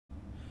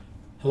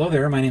Hello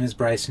there, my name is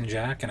Bryson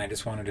Jack, and I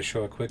just wanted to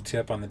show a quick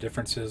tip on the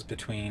differences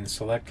between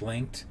select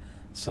linked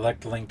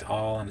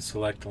all, and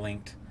select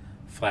linked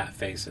flat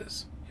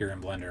faces here in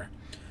Blender.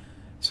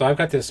 So I've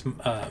got this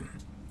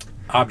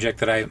object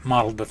that I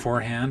modeled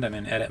beforehand. I'm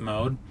in edit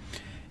mode,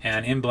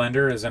 and in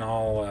Blender, as in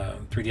all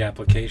 3D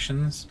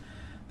applications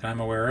that I'm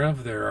aware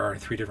of, there are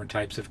three different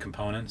types of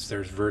components.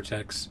 There's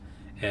vertex,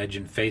 edge,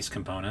 and face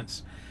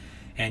components,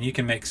 and you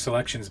can make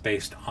selections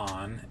based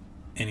on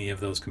any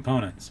of those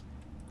components.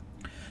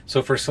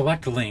 So for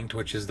select linked,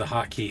 which is the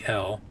hotkey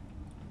L,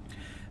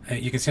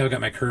 you can see I've got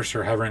my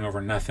cursor hovering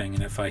over nothing,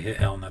 and if I hit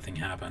L, nothing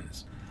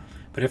happens.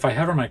 But if I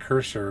hover my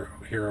cursor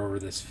here over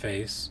this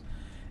face,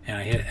 and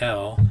I hit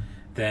L,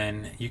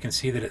 then you can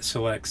see that it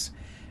selects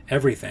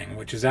everything,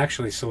 which is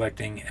actually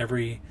selecting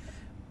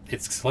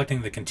it's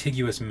selecting the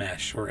contiguous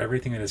mesh, or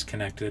everything that is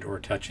connected or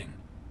touching.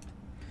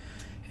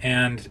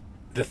 And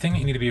the thing that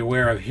you need to be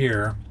aware of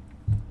here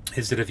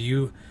is that if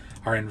you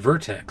are in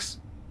vertex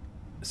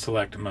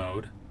select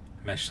mode,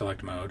 mesh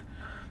select mode,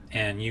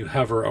 and you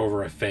hover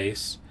over a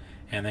face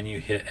and then you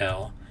hit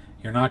L,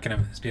 you're not going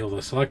to be able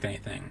to select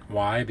anything.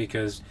 Why?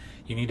 Because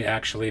you need to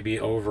actually be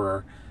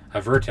over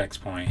a vertex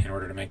point in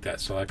order to make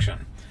that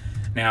selection.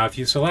 Now if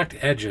you select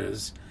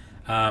edges,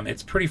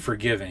 it's pretty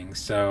forgiving,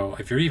 so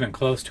if you're even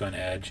close to an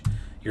edge,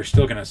 you're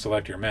still going to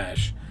select your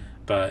mesh,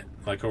 but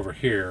like over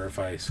here, if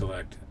I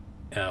select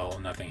L,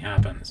 nothing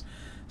happens.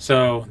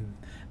 So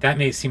that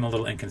may seem a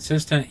little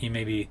inconsistent. You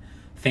may be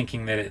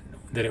thinking that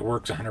it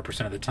works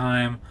 100% of the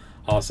time.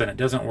 All of a sudden it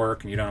doesn't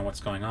work and you don't know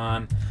what's going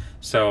on.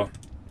 So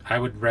I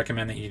would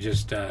recommend that you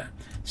just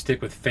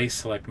stick with face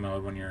select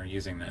mode when you're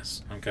using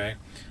this, okay?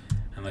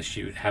 Unless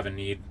you have a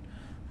need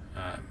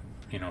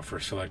for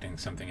selecting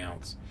something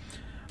else.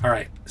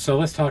 Alright, so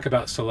let's talk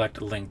about select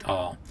linked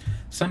all.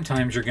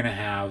 Sometimes you're going to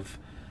have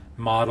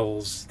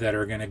models that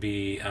are going to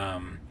be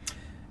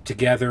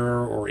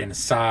together or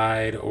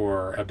inside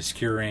or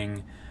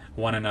obscuring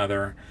one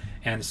another,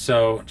 and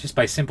so just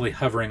by simply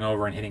hovering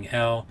over and hitting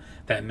L,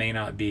 that may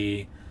not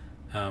be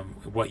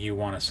what you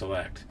want to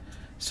select.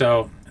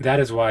 So that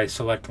is why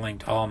select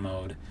linked all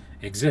mode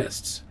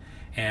exists.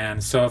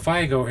 And so if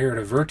I go here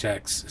to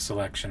vertex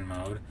selection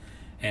mode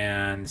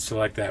and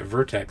select that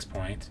vertex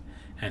point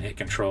and hit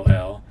Control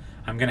L,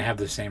 I'm going to have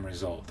the same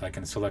result. I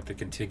can select the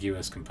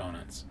contiguous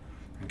components,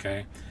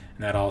 okay?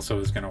 And that also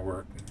is going to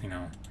work,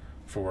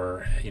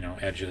 for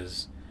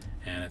edges,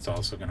 and it's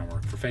also going to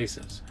work for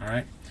faces. All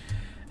right.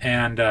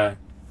 And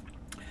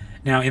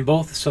now in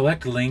both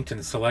select linked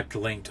and select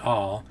linked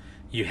all,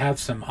 you have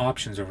some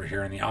options over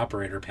here in the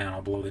operator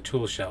panel below the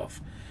tool shelf.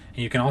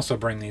 And you can also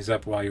bring these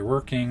up while you're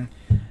working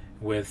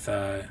with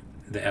the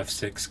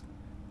F6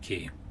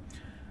 key.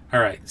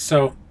 All right,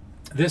 so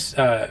this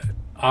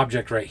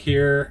object right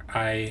here,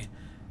 I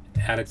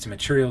added some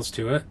materials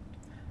to it.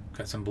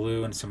 Got some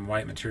blue and some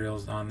white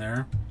materials on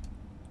there.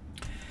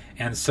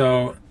 And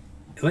so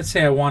let's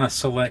say I want to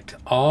select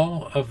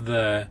all of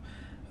the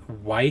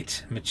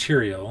white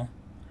material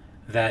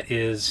that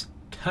is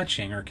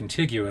touching or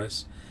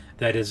contiguous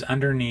that is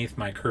underneath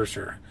my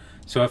cursor.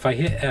 So if I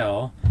hit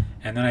L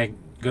and then I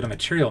go to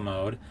material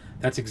mode,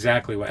 that's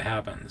exactly what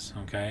happens,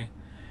 okay?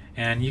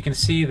 And you can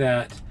see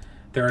that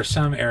there are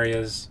some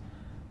areas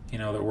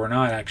that we're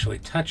not actually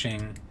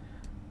touching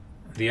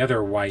the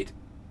other white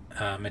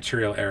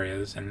material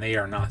areas, and they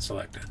are not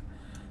selected.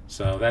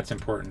 So that's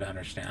important to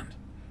understand,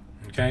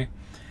 okay?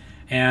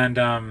 And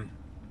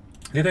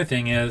the other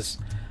thing is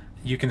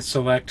you can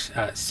select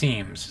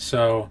seams.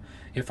 So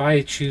if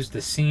I choose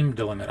the seam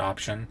delimit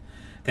option,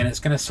 then it's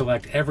going to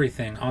select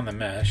everything on the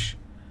mesh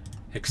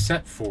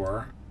except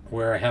for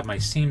where I have my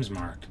seams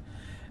marked.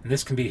 And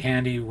this can be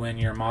handy when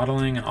you're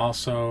modeling, and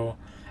also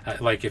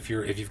like if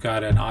you've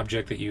got an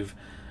object that you've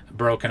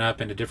broken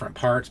up into different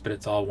parts but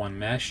it's all one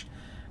mesh.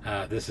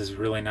 This is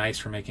really nice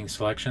for making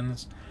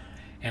selections.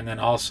 And then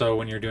also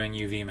when you're doing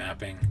UV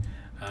mapping,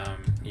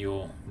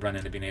 you'll run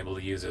into being able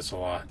to use this a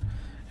lot,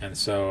 and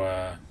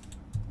so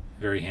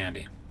very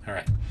handy. All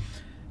right,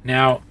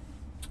 now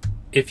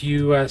if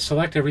you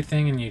select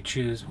everything and you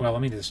choose, well,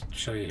 let me just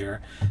show you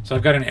here. So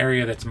I've got an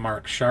area that's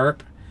marked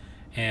sharp,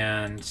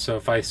 and so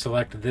if I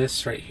select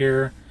this right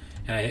here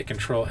and I hit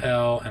Control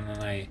L and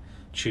then I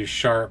choose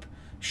sharp,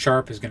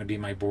 sharp is going to be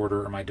my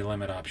border or my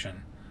delimit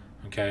option,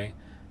 okay?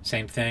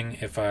 Same thing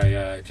if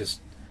I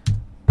just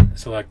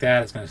select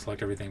that, it's going to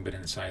select everything but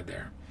inside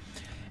there.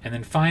 And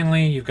then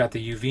finally you've got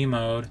the UV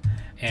mode,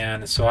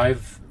 and so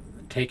I've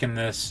taken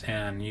this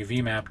and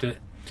UV mapped it,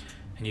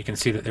 and you can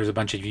see that there's a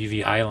bunch of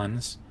UV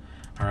islands.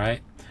 All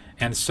right,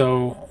 and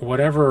so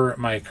whatever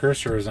my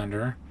cursor is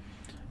under,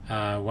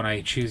 when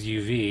I choose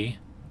UV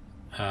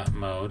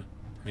mode,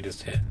 let me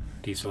just hit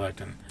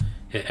deselect and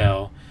hit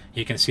L,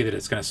 you can see that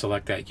it's going to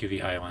select that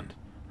UV island.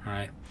 All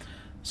right,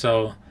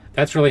 so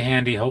that's really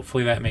handy.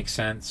 Hopefully that makes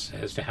sense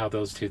as to how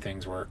those two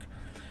things work.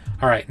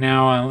 All right,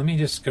 now let me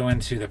just go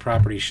into the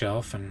property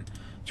shelf and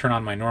turn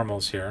on my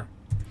normals here.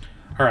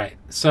 All right,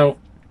 so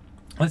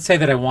let's say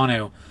that I want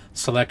to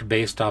select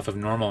based off of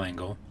normal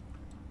angle.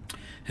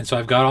 And so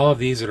I've got all of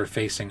these that are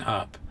facing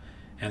up,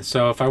 And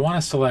so if I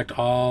want to select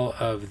all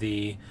of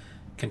the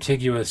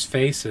contiguous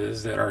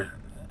faces that are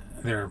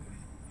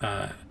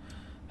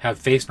have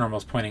face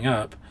normals pointing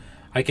up,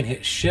 I can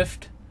hit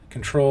Shift,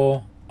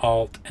 Control,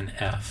 Alt, and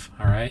F.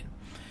 All right,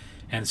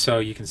 and so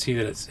you can see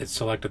that it's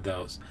selected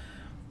those.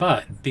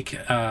 But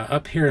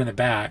up here in the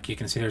back, you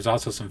can see there's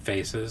also some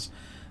faces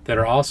that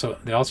are also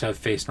have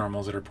face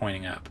normals that are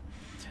pointing up.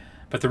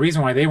 But the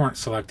reason why they weren't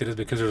selected is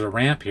because there's a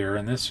ramp here,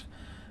 and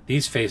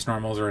these face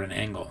normals are at an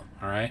angle.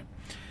 All right,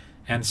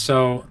 and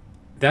so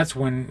that's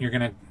when you're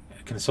going to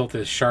consult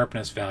this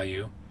sharpness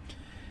value,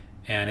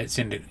 and it's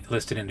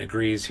listed in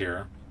degrees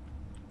here.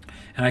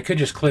 And I could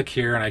just click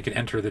here and I could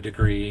enter the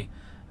degree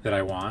that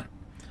I want.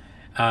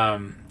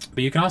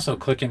 But you can also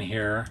click in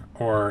here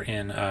or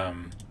in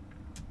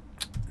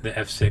the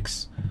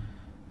F6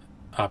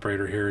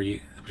 operator here,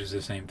 which is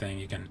the same thing.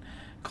 You can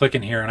click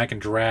in here and I can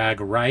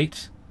drag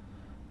right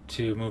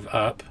to move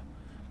up,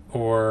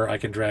 or I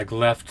can drag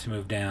left to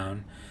move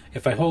down.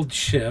 If I hold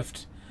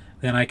Shift,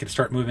 then I can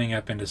start moving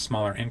up into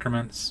smaller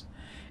increments.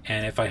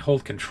 And if I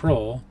hold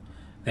Control,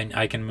 then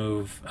I can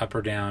move up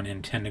or down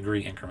in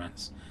 10-degree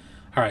increments.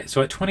 All right,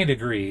 so at 20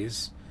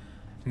 degrees,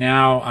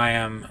 now I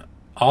am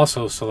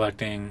also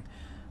selecting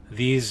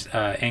these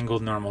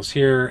angled normals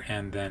here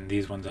and then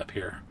these ones up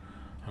here.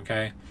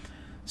 Okay,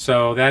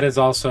 so that is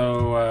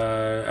also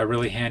a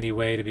really handy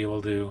way to be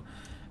able to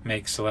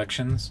make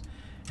selections.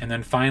 And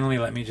then finally,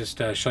 let me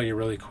just show you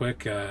really quick,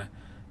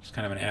 just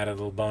kind of an added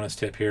little bonus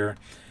tip here.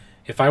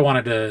 If I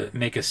wanted to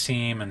make a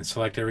seam and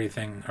select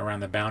everything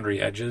around the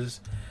boundary edges,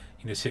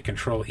 you just hit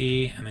Control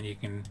E and then you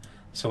can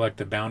select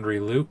the boundary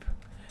loop,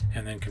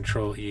 and then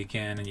Control E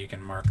again, and you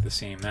can mark the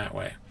seam that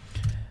way.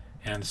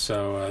 And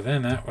so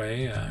then that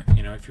way,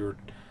 you know, if you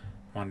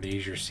wanted to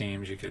use your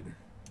seams, you could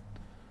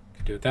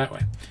do it that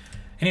way.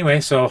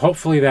 Anyway, so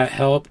hopefully that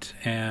helped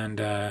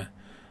and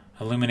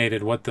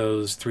illuminated what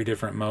those 3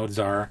 different modes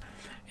are.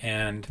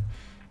 And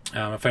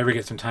if I ever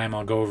get some time,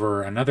 I'll go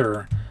over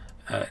another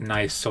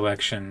nice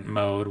selection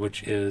mode,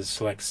 which is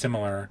Select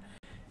Similar,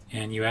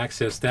 and you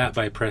access that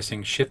by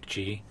pressing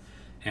Shift-G.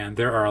 And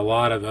there are a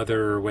lot of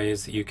other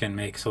ways that you can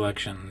make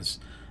selections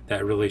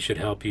that really should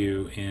help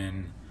you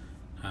in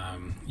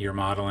your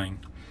modeling.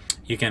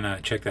 You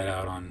can check that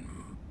out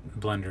on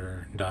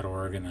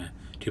blender.org in the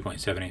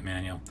 2.78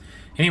 manual.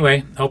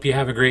 Anyway, hope you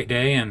have a great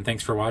day, and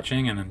thanks for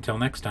watching, and until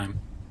next time.